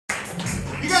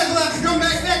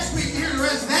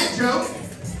show.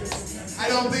 I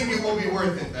don't think it will be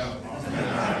worth it, though. All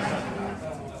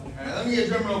right, let me get a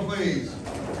drum roll, please.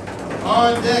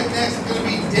 On deck next is going to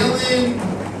be Dylan.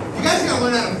 You guys got to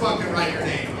learn how to fucking write your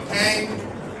name, okay?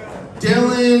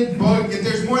 Dylan, if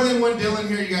there's more than one Dylan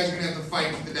here, you guys are going to have to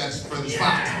fight to the death for the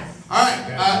spot. All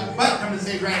right, but come to the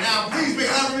stage right now. Please make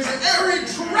it out for Mr. Aaron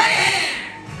Trahan!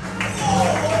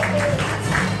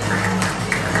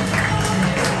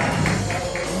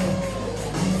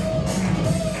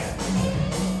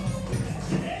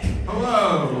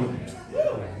 Hello.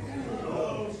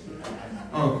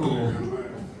 Oh, cool.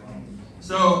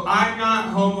 So, I'm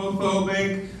not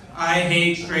homophobic. I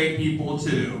hate straight people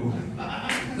too.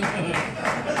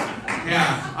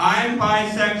 Yeah, I'm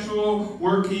bisexual,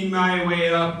 working my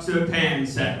way up to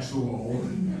pansexual.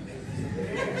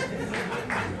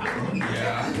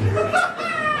 Yeah.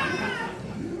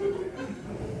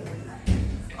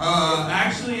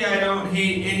 Actually, I don't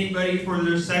hate anybody for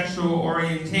their sexual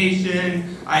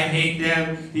orientation. I hate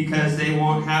them because they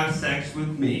won't have sex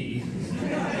with me.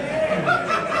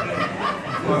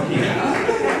 Fuck yeah.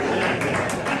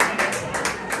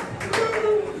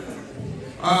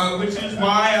 Which is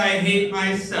why I hate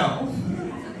myself.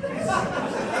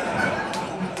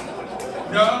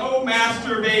 No,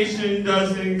 masturbation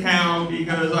doesn't count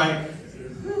because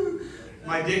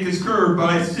my dick is curved, but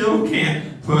I still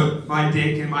can't put my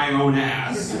dick in my own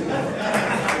ass.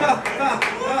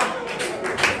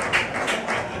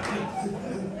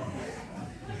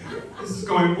 This is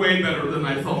going way better than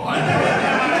I thought.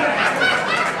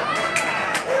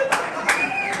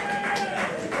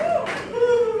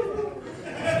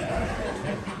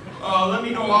 Let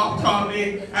me go off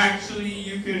topic. Actually,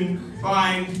 you can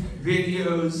find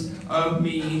videos of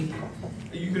me.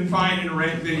 You can find and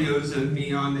rent videos of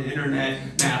me on the internet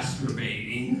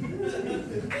masturbating.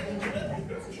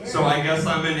 So I guess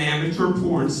I'm an amateur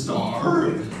porn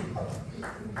star.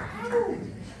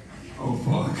 Oh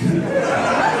fuck.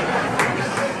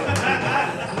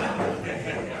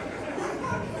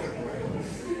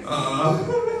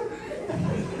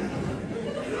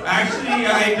 Actually,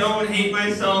 I don't hate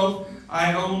myself.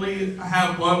 I only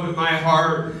have love in my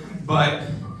heart, but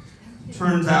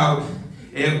turns out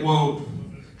it won't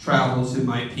travel to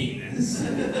my penis.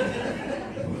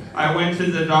 I went to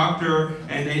the doctor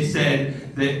and they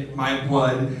said that my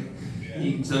blood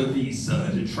needs a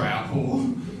visa to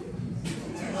travel.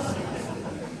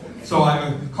 So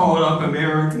I called up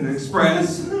American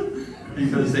Express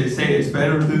because they say it's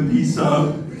better than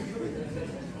Visa.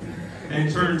 And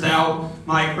it turns out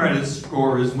my credit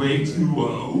score is way too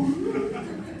low.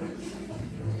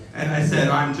 And I said,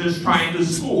 I'm just trying to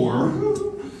score.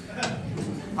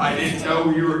 I didn't know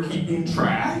we were keeping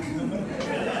track.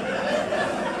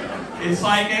 It's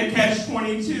like a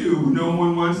catch-22. No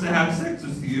one wants to have sex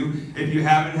with you if you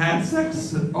haven't had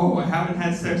sex. Oh, I haven't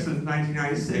had sex since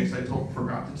 1996. I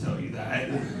forgot to tell you that.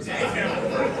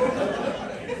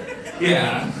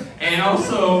 Yeah. And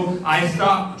also, I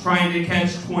stopped trying to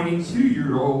catch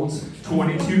 22-year-olds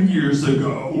 22 years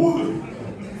ago.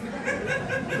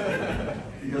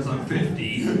 Because I'm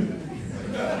 50.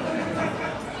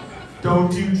 Don't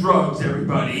do drugs,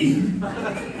 everybody.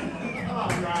 All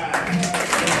right.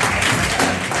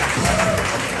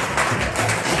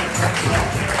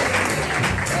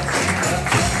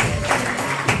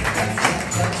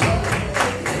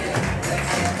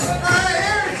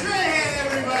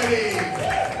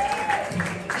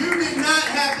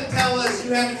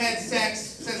 You haven't had sex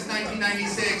since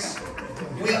 1996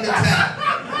 with the tap.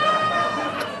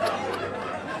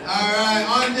 Alright,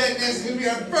 on deck next is going to be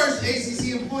our first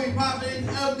ACC employee pop-in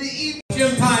of the evening.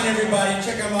 Jim Pine, everybody.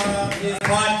 Check him out his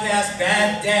podcast,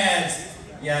 Bad Dads.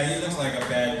 Yeah, he looks like a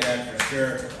bad dad for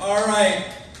sure. Alright,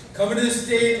 coming to the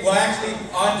stage, well actually,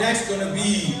 on deck's going to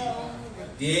be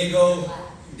Diego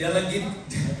Delegate.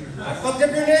 I fucked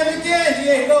up your name again,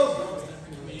 Diego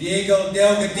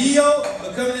Delgadillo.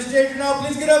 But coming to the stage now,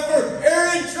 please get up for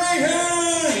Aaron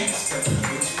Trahan!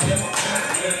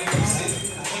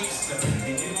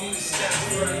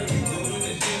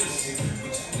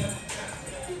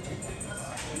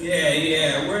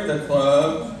 Yeah, we're in the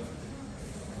club.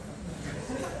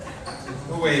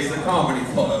 Oh wait, it's the comedy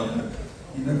club.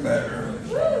 Even better.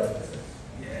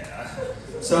 Yeah.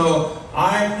 So,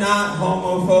 I'm not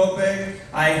homophobic.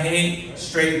 I hate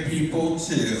straight people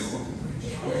too.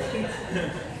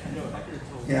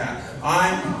 Yeah,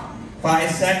 I'm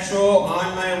bisexual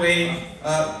on my way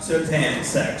up to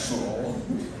pansexual.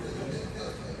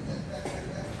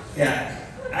 Yeah,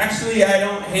 actually I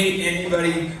don't hate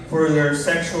anybody for their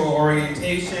sexual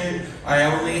orientation. I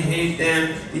only hate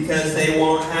them because they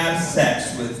won't have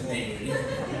sex with me.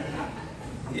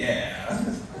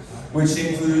 Yeah. which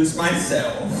includes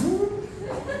myself.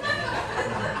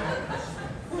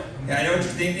 Yeah, I know what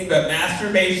you're thinking, but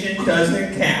masturbation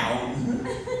doesn't count.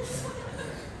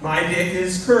 My dick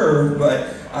is curved,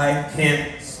 but I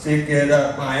can't stick it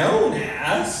up my own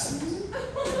ass.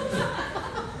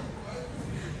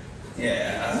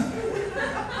 Yeah.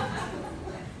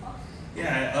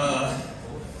 Yeah,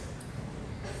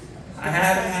 I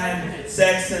haven't had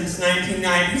sex since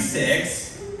 1996.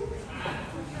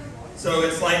 So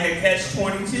it's like a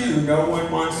catch-22. No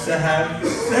one wants to have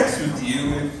sex with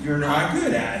you if you're not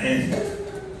good at it.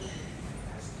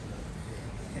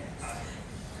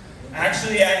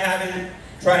 Actually, I haven't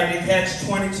tried to catch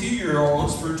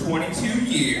 22-year-olds for 22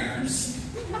 years.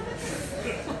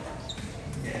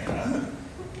 Yeah.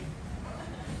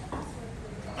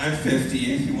 I'm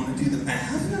 50 if you want to do the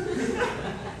math.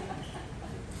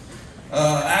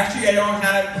 Actually, I don't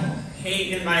have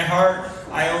hate in my heart.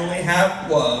 I only have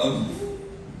love.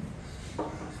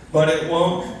 But it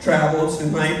won't travel to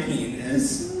my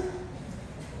penis.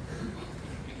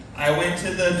 I went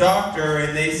to the doctor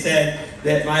and they said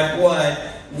that my blood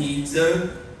needs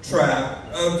a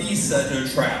visa to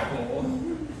travel.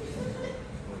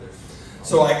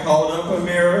 So I called up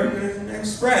American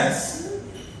Express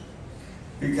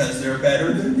because they're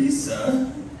better than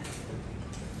Visa.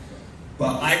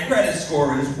 But my credit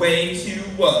score is way too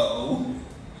low.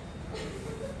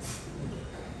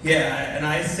 Yeah, and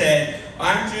I said,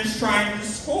 I'm just trying to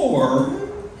score.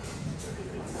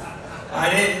 I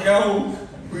didn't know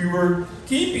we were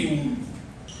keeping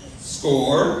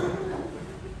score.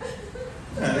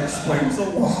 That explains a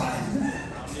lot.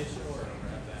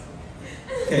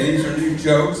 Okay, these are new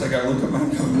jokes. I gotta look at my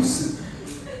notes.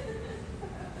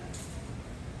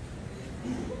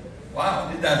 Wow,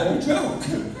 I did that whole joke.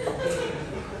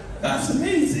 That's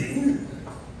amazing.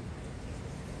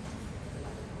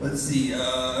 Let's see if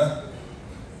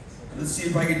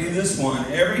I can do this one.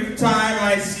 Every time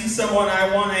I see someone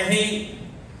I want to hate,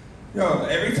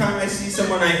 every time I see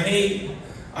someone I hate,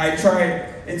 I try,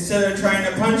 instead of trying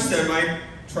to punch them, I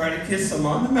try to kiss them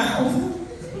on the mouth.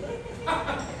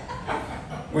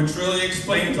 Which really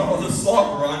explains all the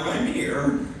slobber on my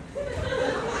mirror.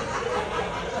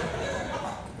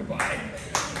 Goodbye.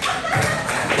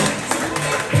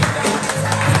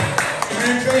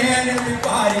 Raise your hand,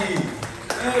 everybody.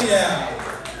 Oh yeah.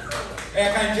 Hey,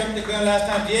 I kind of jumped the gun last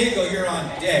time. Diego, you're on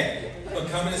deck. But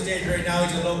coming to the stage right now,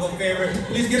 he's a local favorite.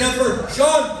 Please get up for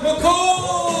Sean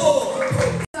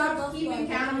McCall! Stopped keeping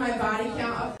count of my body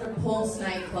count after Pulse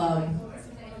nightclub.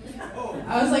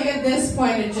 I was like, at this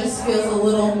point, it just feels a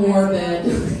little morbid.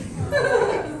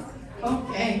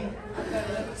 Okay.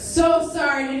 So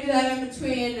sorry to do that in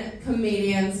between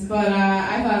comedians, but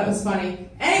I thought it was funny.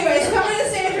 Anyways, coming to the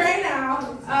stage right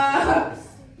now,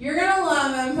 you're gonna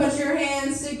love him. Put your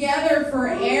hands together for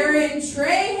Aaron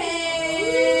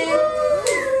Trahan.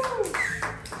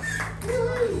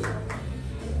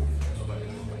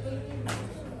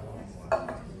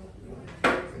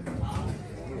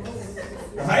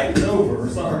 The hype is over,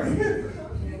 sorry.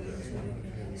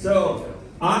 So,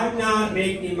 I'm not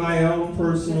making my own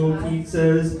personal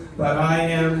pizzas, but I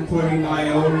am putting my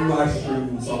own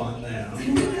mushrooms on them.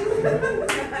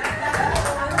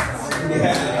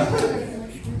 Yeah.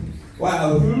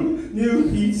 Wow, who knew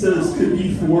pizzas could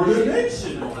be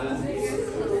four-dimensional?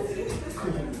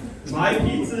 My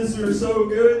pizzas are so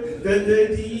good that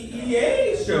the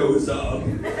DEA shows up.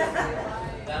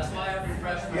 That's why every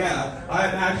freshman... Yeah,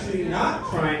 I'm actually not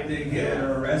trying to get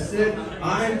arrested.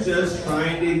 I'm just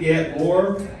trying to get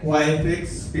more life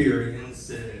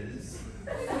experiences.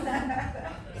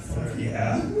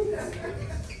 Yeah.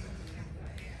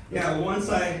 Yeah, once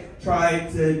I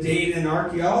tried to date an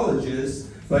archaeologist,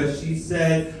 but she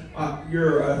said,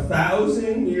 you're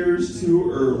 1,000 years too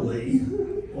early.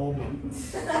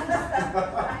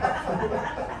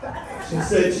 She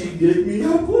said she'd give me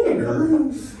a pointer.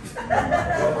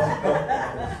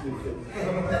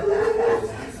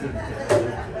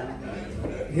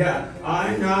 Yeah,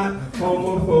 I'm not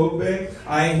homophobic.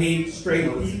 I hate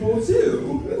straight people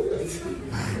too.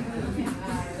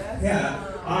 Yeah,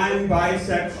 I'm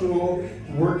bisexual,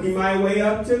 working my way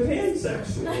up to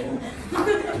pansexual.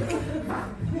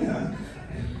 Yeah.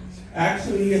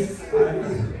 Actually,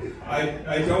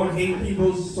 I don't hate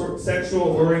people's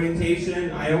sexual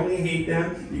orientation. I only hate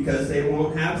them because they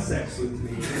won't have sex with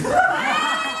me.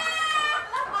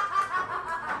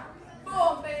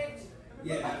 Boom, bitch.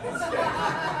 Yeah.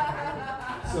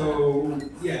 So,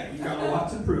 yeah, you got a lot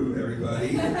to prove,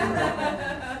 everybody.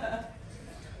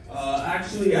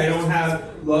 Actually, I don't have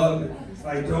love.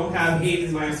 I don't have hate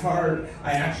in my heart.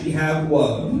 I actually have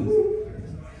love.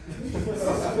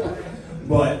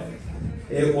 But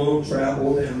it won't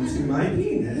travel down to my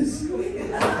penis.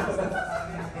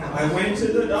 I went to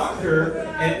the doctor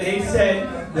and they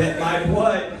said that my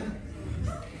blood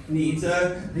needs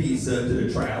a visa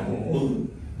to travel.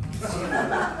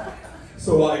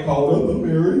 So I called up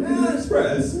American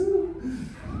Express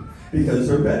because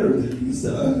they're better than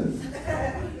Visa.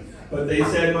 But they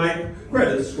said my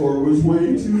credit score was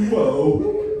way too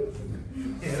low.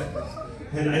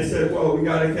 And I said, well, we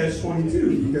gotta catch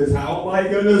 22 because how am I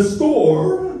gonna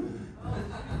score?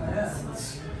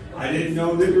 I didn't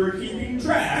know they were keeping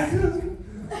track.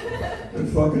 I'm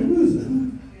fucking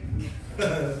losing.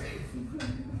 But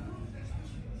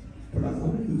I'm not a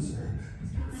loser.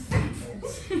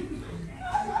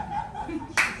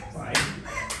 Bye.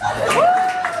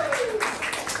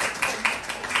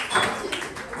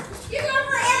 Give it up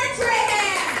for Aaron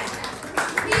Trahan!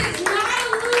 He is not a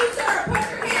loser! Put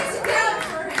your hands together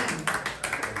for him!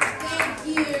 Thank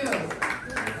you.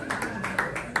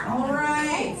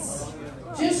 Alright.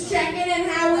 Just checking in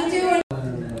how we doing.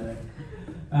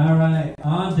 Alright,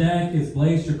 on deck is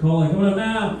Blaze Tricola. Coming up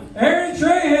now, Aaron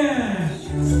Trahan!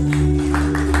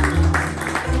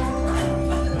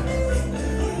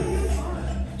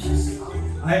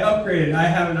 I upgraded. I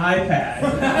have an iPad.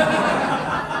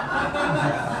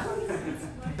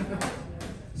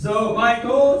 So my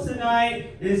goal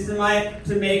tonight is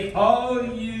to make all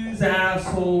you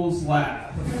assholes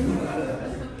laugh.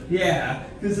 Yeah,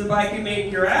 because if I can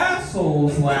make your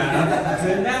assholes laugh,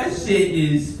 then that shit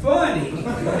is funny.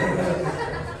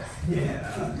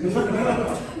 Yeah.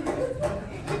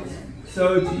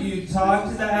 So do you talk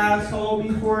to the asshole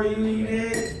before you eat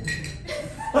it?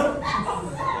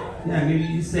 Yeah, maybe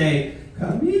you say,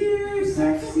 come here,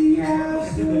 sexy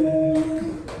asshole.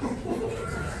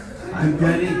 I'm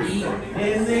gonna eat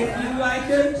and lick you like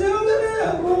a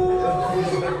donut hole.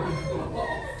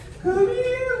 Come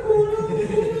here,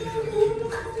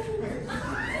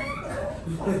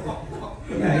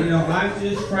 yeah, you know, I'm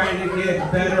just trying to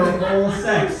get better oral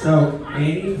sex, so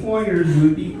any pointers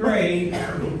would be great.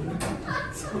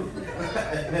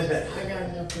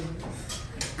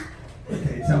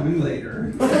 Okay, tell me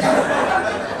later.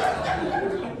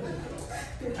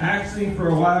 Actually, for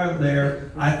a while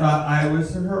there, I thought I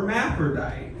was a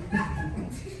hermaphrodite.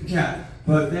 Yeah,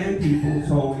 but then people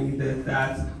told me that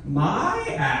that's my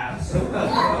ass.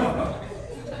 Yeah.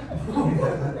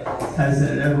 Has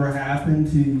that ever happened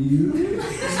to you?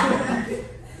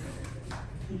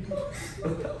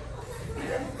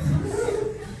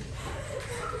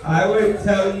 I would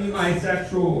tell you my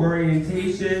sexual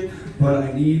orientation, but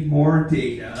I need more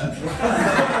data.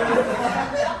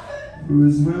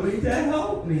 Who's willing to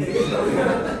help me?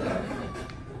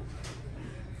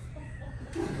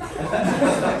 Okay.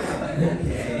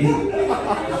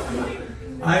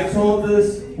 I told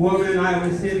this woman I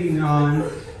was hitting on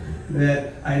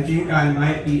that I think I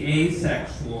might be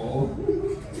asexual.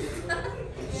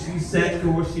 She said,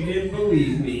 well, she didn't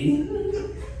believe me.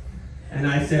 And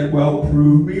I said, well,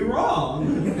 prove me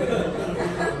wrong.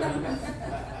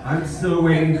 I'm still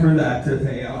waiting for that to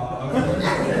pay off.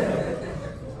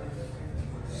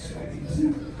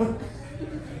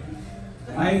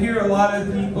 I hear a lot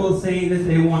of people saying that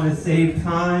they want to save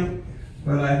time,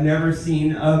 but I've never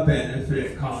seen a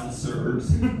benefit concert.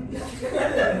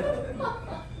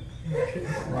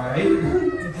 Right?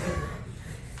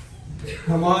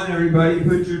 Come on, everybody,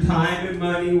 put your time and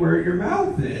money where your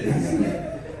mouth is.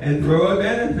 And throw a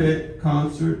benefit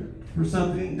concert for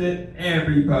something that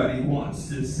everybody wants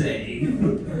to save.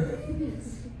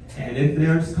 And if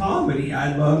there's comedy,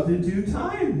 I'd love to do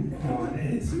time on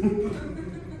it.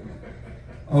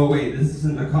 Oh wait, this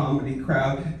isn't a comedy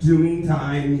crowd. Doing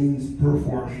time means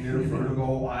performing in front of a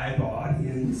live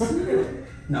audience,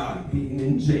 not being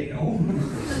in jail.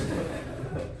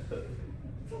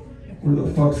 Where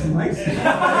the fuck's the mic stand?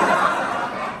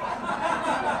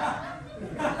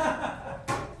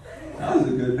 That was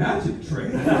a good magic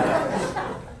trick.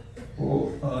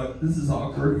 Well, this is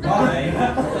awkward. Bye.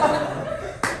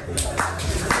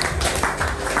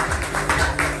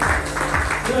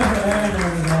 Good for Aaron,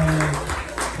 everybody.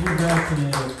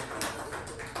 Congratulations.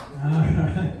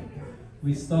 Alright.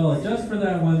 We stole it just for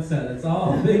that one set. It's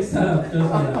all a big setup just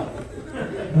for that.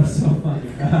 That's so funny.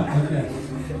 Okay.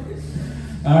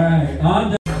 Alright,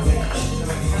 on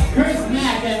Chris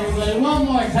Mack, everybody, one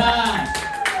more time.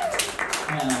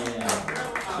 Hell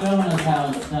yeah. Showing us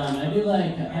how it's done. I do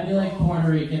like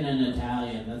Puerto Rican and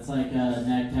Italian. That's like a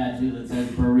neck tattoo that says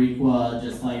Boricua,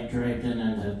 just like draped in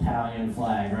an Italian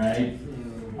flag, right?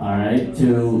 Alright,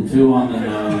 two on the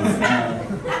nose.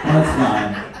 That's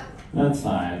fine. That's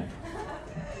fine.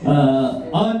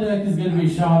 On deck is going to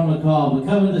be Sean McCall, but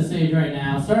coming to the stage right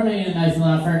now, start making it nice and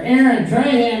loud for Aaron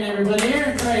Trahan, everybody.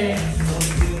 Aaron Trahan.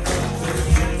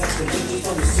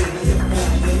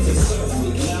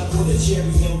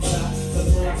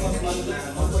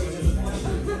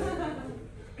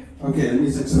 Okay, the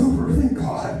music's over, thank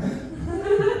God.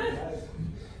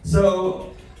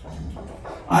 So,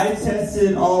 I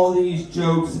tested all these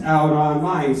jokes out on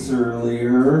mice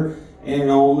earlier, and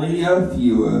only a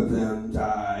few of them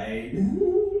died.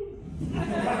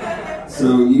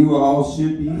 So you all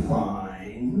should be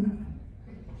fine.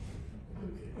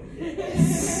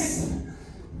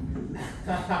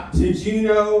 Did you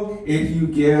know if you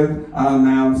give a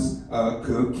mouse a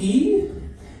cookie,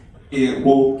 it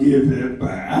won't give it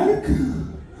back?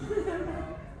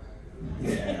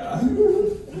 Yeah.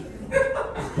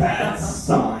 That's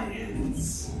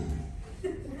science.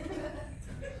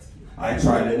 I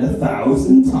tried it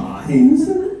 1,000 times.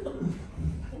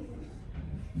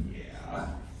 Yeah.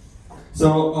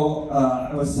 So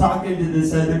I was talking to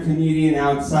this other comedian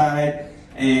outside,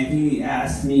 and he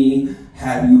asked me,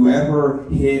 have you ever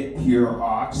hit pure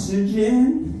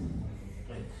oxygen?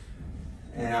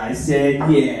 And I said,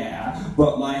 yeah,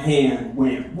 but my hand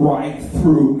went right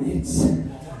through it.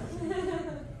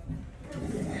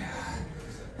 Yeah.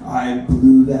 I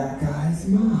blew that guy's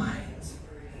mind.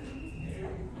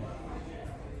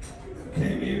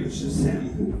 Okay, maybe it was just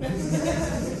him.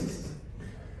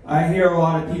 I hear a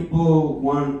lot of people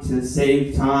want to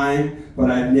save time, but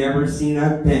I've never seen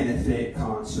a benefit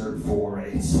concert for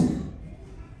it.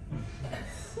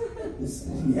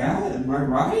 Yeah, am I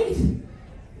right?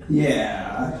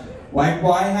 Yeah. Like,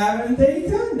 why haven't they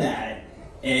done that?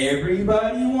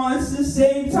 Everybody wants to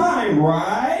save time,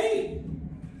 right?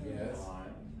 Yes.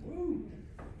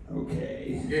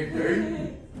 Okay.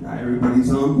 Not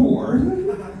everybody's on board.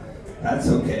 That's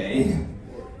okay.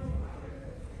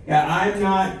 Yeah, I'm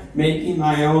not making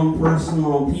my own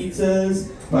personal pizzas,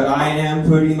 but I am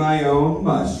putting my own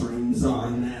mushrooms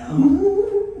on them.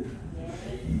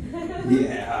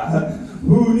 Yeah.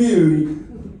 Who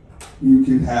knew you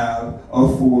could have a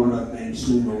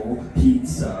 4-dimensional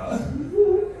pizza?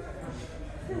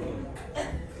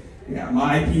 Yeah,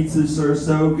 my pizzas are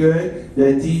so good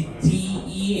that the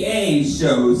DEA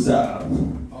shows up.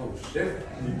 Oh, shit.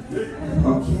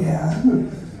 Oh, yeah.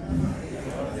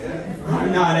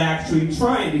 I'm not actually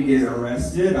trying to get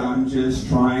arrested. I'm just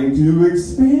trying to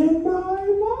expand my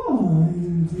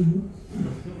mind.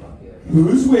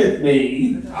 Who's with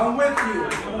me? I'm with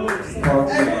you. Fuck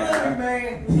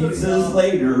yeah. Pizzas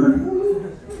later.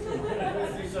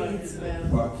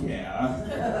 Fuck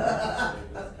yeah.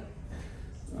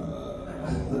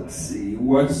 Let's see.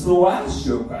 What's the last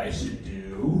joke I should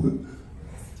do?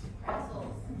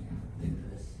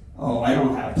 Oh, I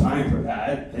don't have time for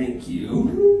that. Thank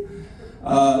you.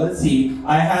 Let's see.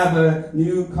 I have a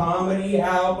new comedy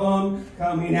album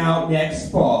coming out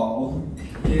next fall.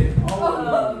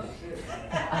 Oh,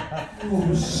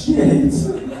 shit.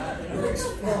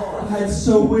 That's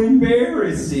so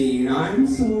embarrassing. I'm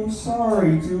so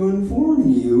sorry to inform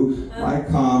you. My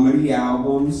comedy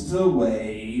album's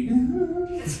delayed.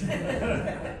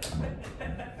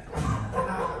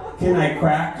 Can I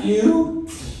crack you?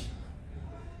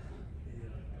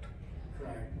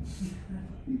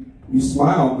 You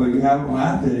smiled, but you haven't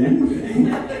laughed at anything.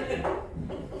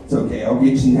 It's okay, I'll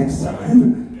get you next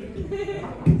time.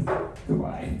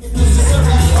 Goodbye. Aaron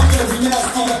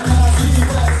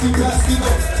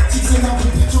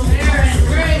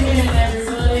Trahan,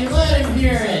 everybody. Let him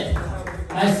hear it.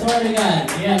 I swear to God.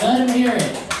 Yeah, let him hear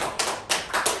it.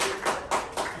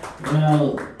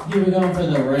 Well, you were going for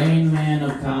the Rain Man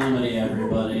of comedy,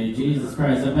 everybody. Jesus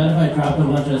Christ. I bet if I dropped a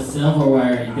bunch of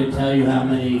silverware, he could tell you how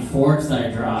many forks I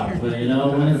dropped. But you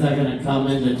know, when is that going to come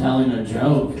into telling a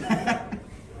joke?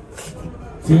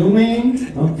 Too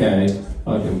mean? Okay.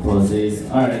 Fucking pussies.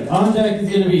 Alright, on deck is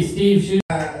going to be Steve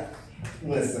Shooter.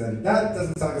 Listen, that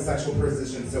doesn't sound like a sexual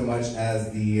position so much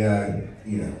as the,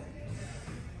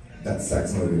 that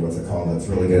sex movie, what's it called? That's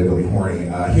really good, really horny.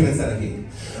 Human Centipede.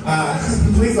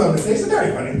 Please welcome to the stage, it's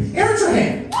very funny, Aaron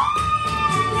Trahan.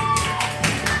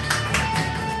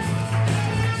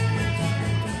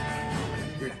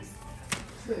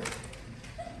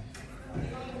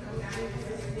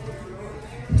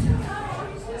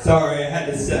 Sorry, I had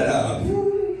to set up.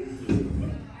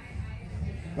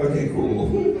 Okay,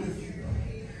 cool.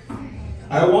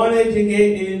 I wanted to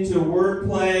get into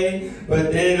wordplay,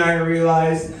 but then I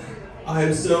realized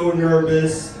I'm so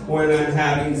nervous when I'm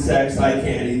having sex I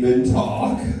can't even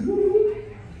talk.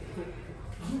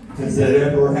 Has that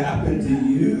ever happened to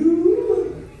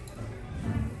you?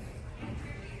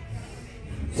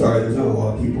 Sorry, there's not a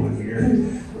lot of people in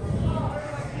here.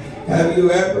 Have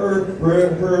you ever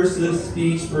rehearsed a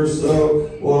speech for so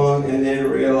long and then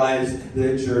realized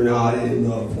that you're not in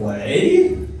the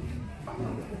play?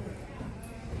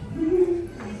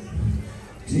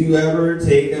 Do you ever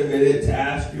take a minute to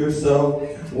ask yourself,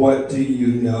 what do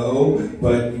you know,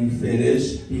 but you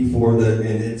finish before the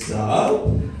minute's up?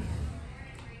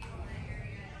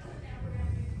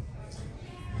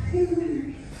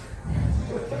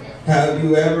 Have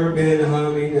you ever been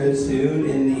humming a tune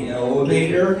in the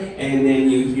elevator and then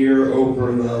you hear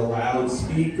over the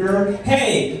loudspeaker,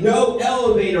 hey, no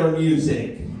elevator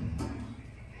music?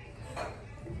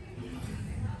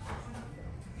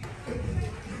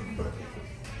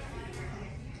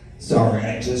 Sorry,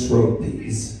 I just wrote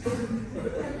these.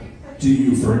 Do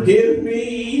you forgive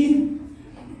me?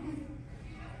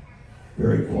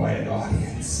 Very quiet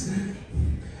audience.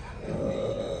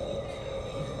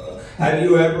 Have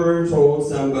you ever told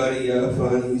somebody a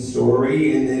funny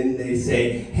story and then they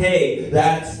say, hey,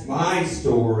 that's my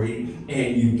story,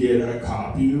 and you get a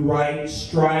copyright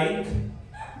strike?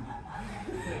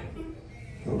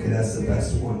 Okay, that's the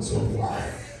best one so far.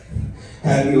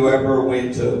 Have you ever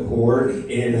went to court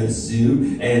in a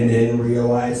suit and then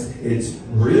realized it's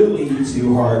really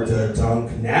too hard to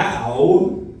dunk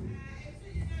now?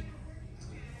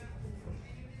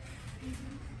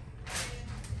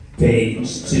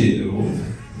 Page 2.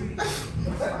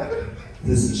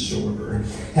 This is shorter.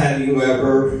 Have you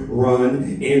ever run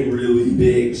in really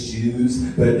big shoes,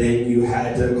 but then you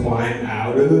had to climb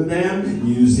out of them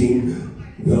using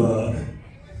the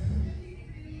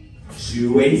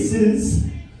shoelaces?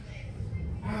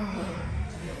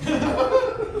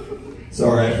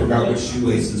 Sorry, I forgot what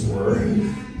shoelaces were.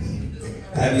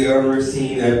 Have you ever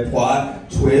seen a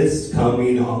plot twist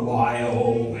coming a mile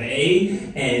away,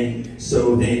 and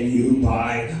so then you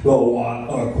buy the lot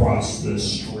across the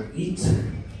street?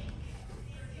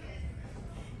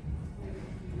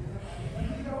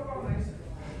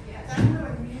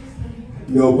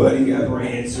 Nobody ever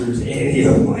answers any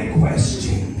of my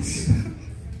questions.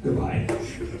 Goodbye.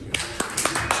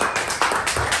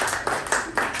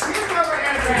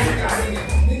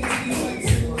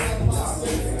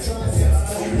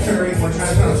 We're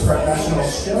trying to do a professional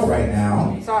show right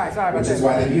now. Sorry. Which is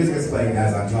why the music is playing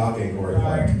as I'm talking, Corey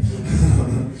Clark.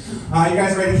 You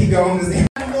guys ready to keep going? This is the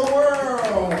end of the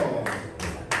world.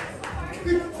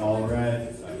 All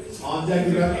right. On deck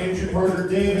we got Andrew Porter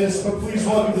Davis, but please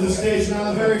welcome to the stage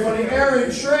now the very funny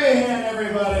Eric Strahan,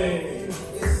 everybody.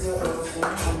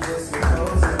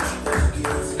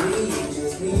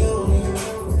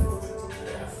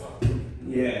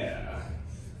 Yeah.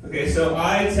 Okay, so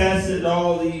I tested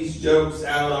all these jokes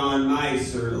out on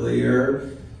mice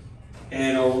earlier,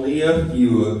 and only a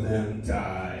few of them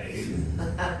died.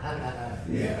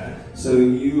 Yeah, so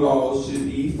you all should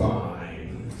be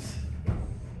fine.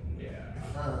 Yeah.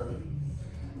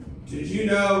 Did you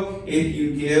know if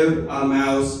you give a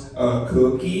mouse a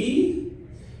cookie,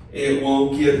 it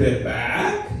won't give it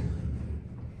back?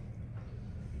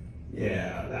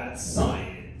 Yeah, that's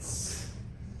science.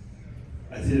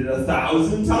 I did it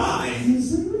 1,000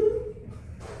 times.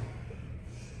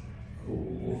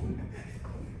 Cool.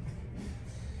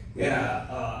 Yeah,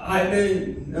 I've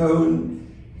been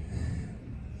known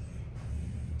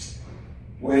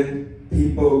when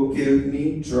people give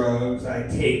me drugs, I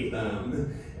take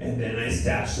them and then I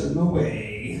stash them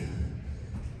away.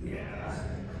 Yeah.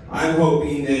 I'm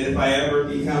hoping that if I ever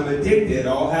become addicted,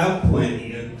 I'll have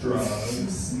plenty of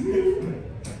drugs.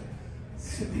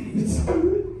 Sweet.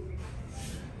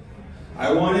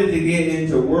 I wanted to get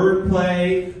into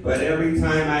wordplay, but every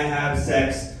time I have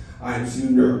sex, I'm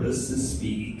too nervous to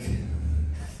speak.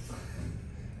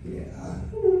 Yeah.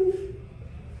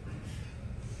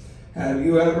 Have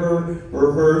you ever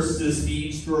rehearsed a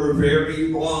speech for a very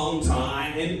long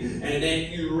time, and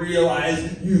then you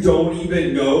realize you don't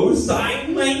even know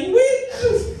sign language?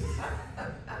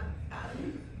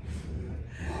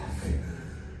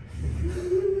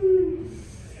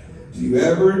 Do you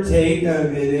ever take a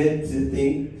minute to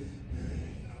think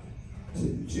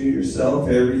to yourself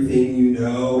everything you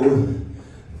know,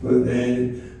 but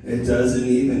then it doesn't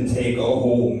even take a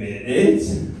whole minute?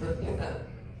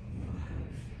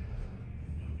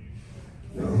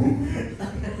 No.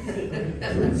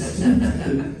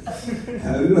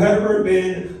 Have you ever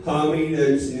been humming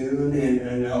a tune in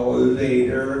an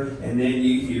elevator and then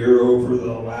you hear over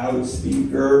the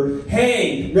loudspeaker,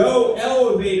 hey, no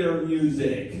elevator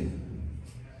music?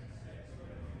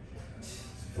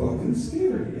 Fucking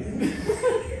scary, man.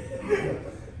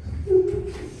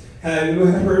 Have you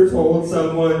ever told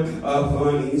someone a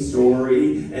funny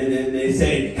story and then they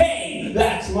say, hey,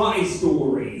 that's my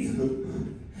story?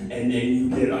 and then you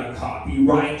get a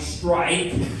copyright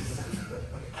strike.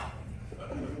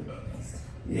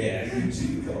 Yeah, you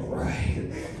do go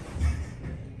right.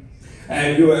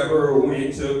 Have you ever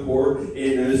went to court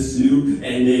in a suit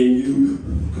and then you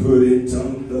couldn't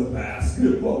dunk the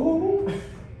basketball?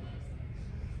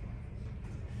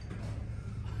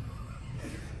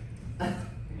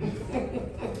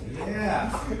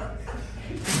 Yeah.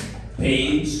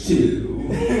 Page 2.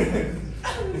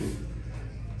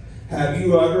 Have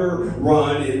you ever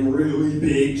run in really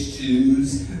big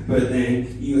shoes, but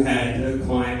then you had to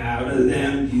climb out of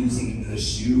them using the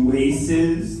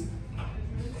shoelaces?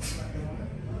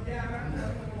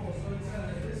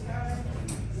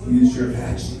 Use your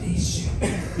imagination.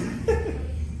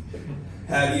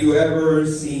 Have you ever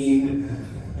seen...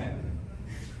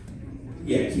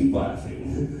 Yeah, keep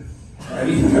laughing. Have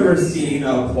you ever seen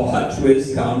a plot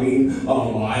twist coming a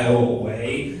mile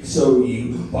away, so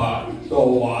you bought the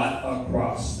lot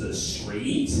across the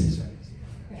street?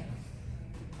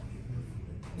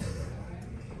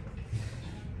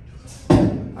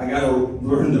 I gotta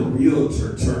learn the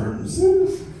realtor terms.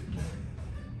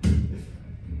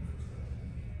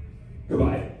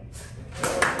 Goodbye.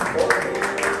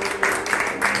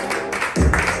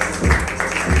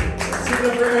 Give it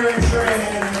up for Aaron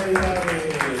Strahan, everybody.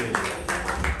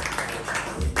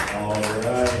 All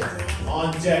right. On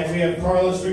deck, we have Carlos